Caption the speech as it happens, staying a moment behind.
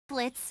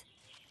triplets.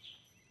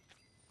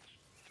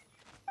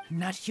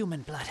 Not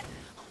human blood.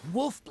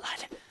 Wolf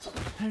blood.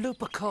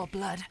 Lupical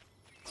blood.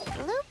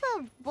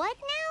 Lupa what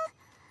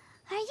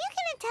now? Are you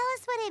gonna tell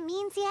us what it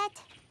means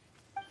yet?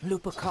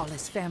 Lupical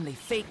his family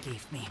fate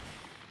gave me.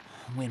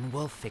 When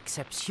wolf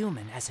accepts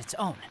human as its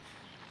own,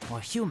 or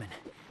human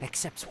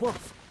accepts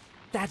wolf,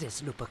 that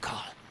is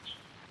Lupical.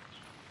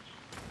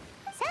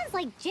 Sounds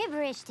like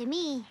gibberish to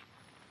me.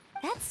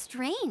 That's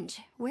strange.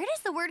 Where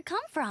does the word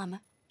come from?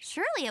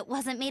 Surely it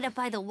wasn't made up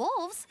by the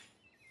wolves.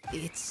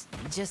 It's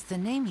just the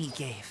name he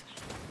gave.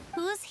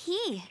 Who's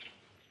he?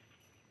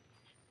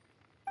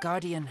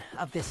 Guardian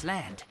of this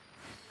land.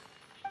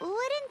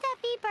 Wouldn't that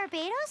be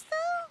Barbados,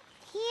 though?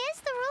 He is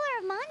the ruler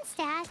of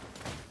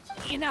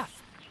Mondstadt.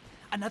 Enough!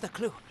 Another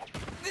clue.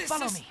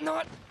 Follow me.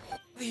 Not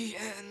the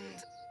end.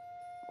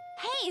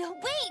 Hey,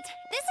 wait!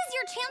 This is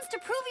your chance to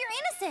prove your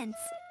innocence!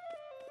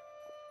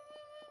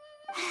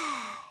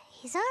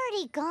 He's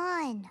already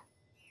gone.